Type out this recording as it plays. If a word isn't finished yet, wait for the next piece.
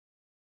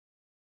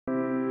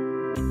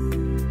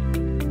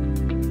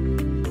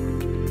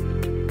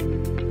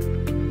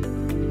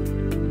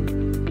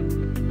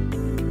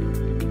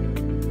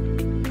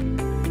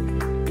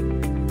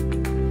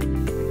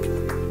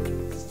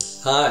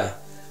Hi,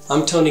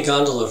 I'm Tony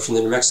Gondola from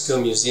the New Mexico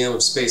Museum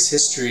of Space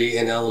History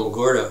in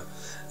Alamogordo,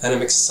 and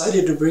I'm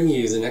excited to bring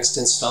you the next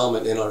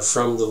installment in our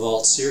From the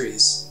Vault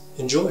series.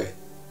 Enjoy!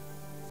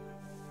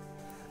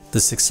 The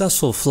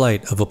successful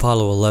flight of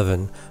Apollo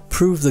 11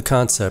 proved the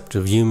concept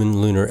of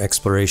human lunar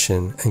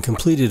exploration and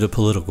completed a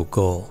political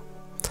goal.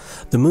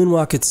 The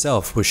moonwalk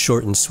itself was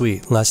short and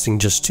sweet, lasting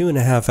just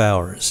 2.5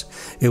 hours.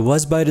 It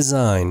was by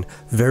design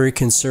very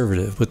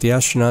conservative, with the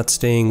astronauts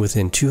staying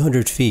within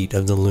 200 feet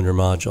of the lunar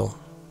module.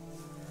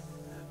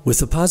 With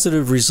the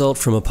positive result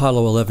from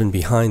Apollo 11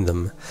 behind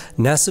them,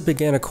 NASA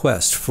began a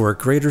quest for a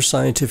greater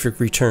scientific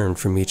return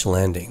from each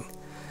landing.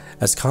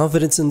 As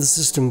confidence in the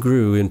system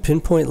grew and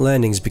pinpoint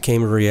landings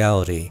became a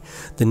reality,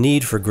 the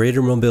need for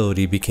greater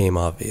mobility became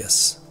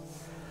obvious.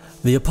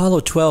 The Apollo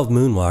 12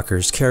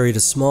 moonwalkers carried a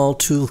small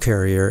tool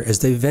carrier as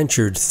they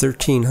ventured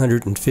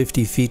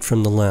 1,350 feet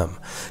from the LEM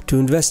to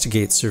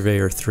investigate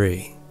Surveyor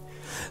 3.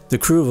 The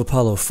crew of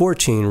Apollo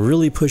 14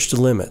 really pushed the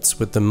limits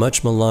with the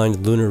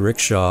much-maligned Lunar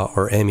Rickshaw,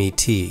 or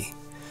MET. The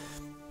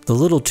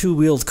little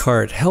two-wheeled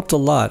cart helped a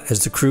lot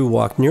as the crew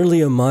walked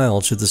nearly a mile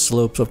to the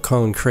slopes of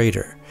Cone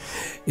Crater.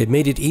 It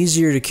made it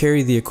easier to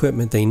carry the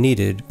equipment they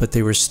needed, but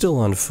they were still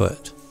on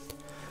foot.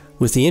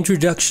 With the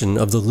introduction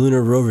of the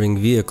Lunar Roving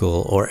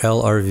Vehicle, or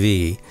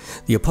LRV,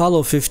 the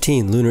Apollo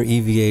 15 lunar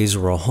EVAs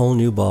were a whole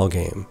new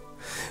ballgame.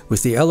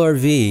 With the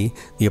LRV,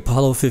 the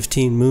Apollo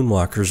 15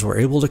 moonwalkers were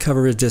able to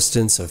cover a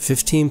distance of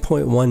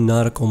 15.1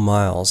 nautical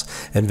miles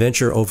and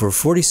venture over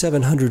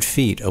 4,700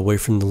 feet away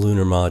from the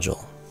lunar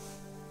module.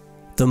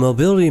 The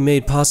mobility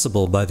made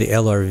possible by the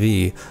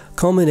LRV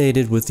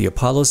culminated with the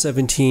Apollo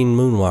 17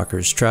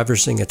 moonwalkers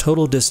traversing a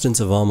total distance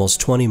of almost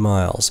 20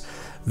 miles,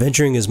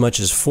 venturing as much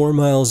as 4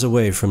 miles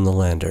away from the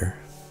lander.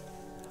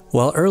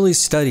 While early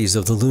studies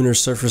of the lunar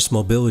surface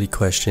mobility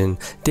question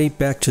date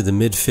back to the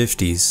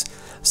mid-50s,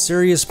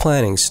 serious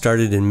planning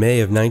started in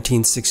May of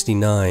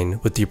 1969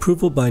 with the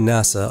approval by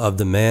NASA of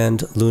the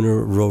Manned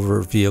Lunar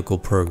Rover Vehicle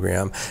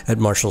program at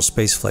Marshall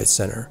Space Flight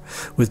Center,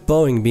 with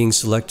Boeing being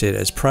selected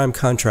as prime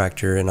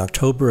contractor in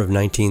October of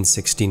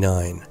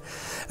 1969.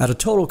 At a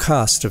total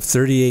cost of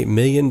 $38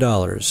 million,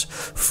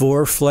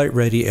 4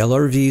 flight-ready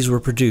LRVs were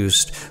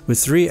produced, with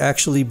 3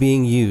 actually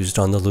being used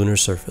on the lunar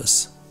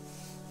surface.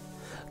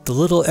 The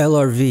little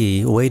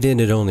LRV weighed in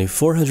at only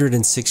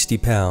 460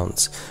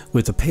 pounds,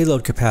 with a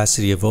payload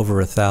capacity of over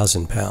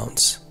 1,000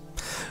 pounds.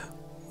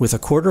 With a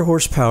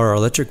quarter-horsepower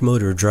electric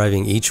motor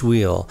driving each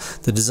wheel,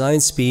 the design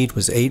speed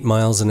was 8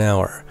 miles an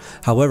hour.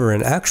 However,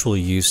 in actual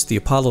use, the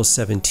Apollo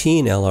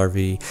 17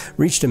 LRV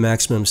reached a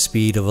maximum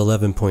speed of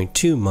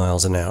 11.2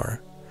 miles an hour.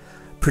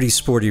 Pretty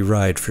sporty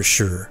ride for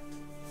sure.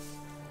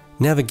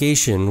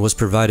 Navigation was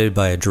provided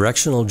by a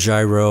directional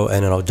gyro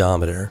and an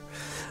odometer.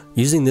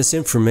 Using this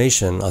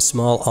information, a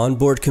small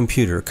onboard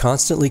computer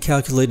constantly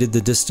calculated the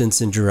distance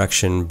and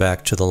direction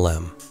back to the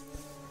LEM.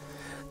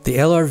 The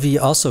LRV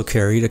also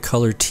carried a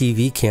color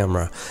TV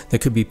camera that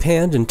could be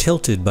panned and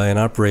tilted by an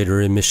operator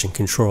in mission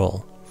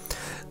control.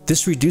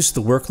 This reduced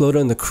the workload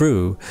on the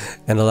crew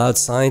and allowed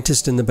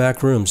scientists in the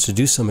back rooms to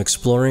do some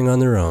exploring on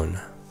their own.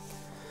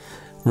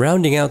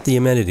 Rounding out the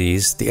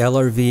amenities, the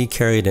LRV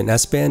carried an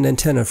S-band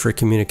antenna for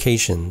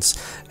communications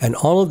and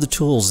all of the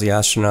tools the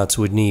astronauts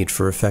would need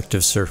for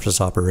effective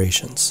surface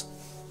operations.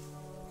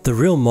 The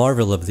real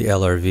marvel of the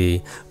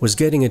LRV was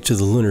getting it to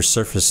the lunar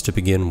surface to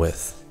begin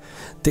with.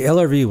 The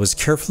LRV was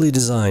carefully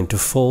designed to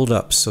fold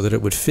up so that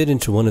it would fit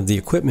into one of the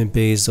equipment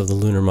bays of the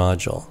lunar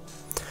module.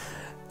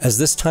 As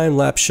this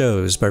time-lapse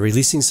shows, by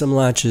releasing some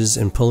latches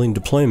and pulling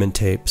deployment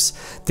tapes,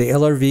 the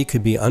LRV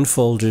could be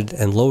unfolded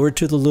and lowered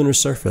to the lunar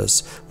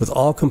surface, with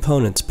all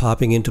components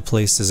popping into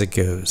place as it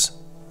goes.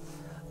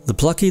 The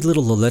plucky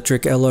little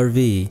electric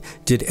LRV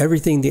did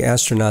everything the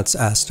astronauts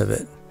asked of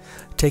it,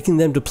 taking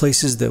them to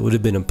places that would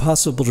have been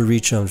impossible to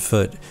reach on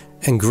foot,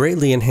 and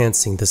greatly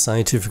enhancing the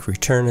scientific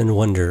return and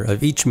wonder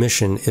of each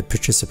mission it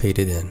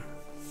participated in.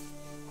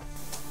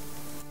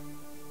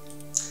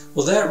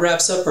 Well, that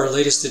wraps up our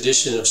latest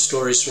edition of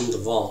Stories from the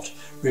Vault.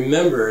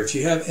 Remember, if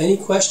you have any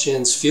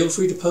questions, feel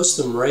free to post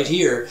them right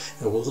here,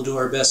 and we'll do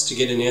our best to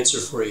get an answer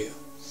for you.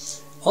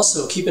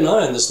 Also, keep an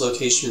eye on this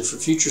location for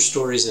future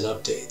stories and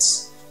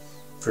updates.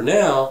 For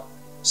now,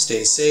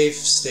 stay safe,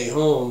 stay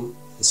home,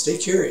 and stay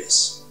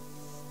curious.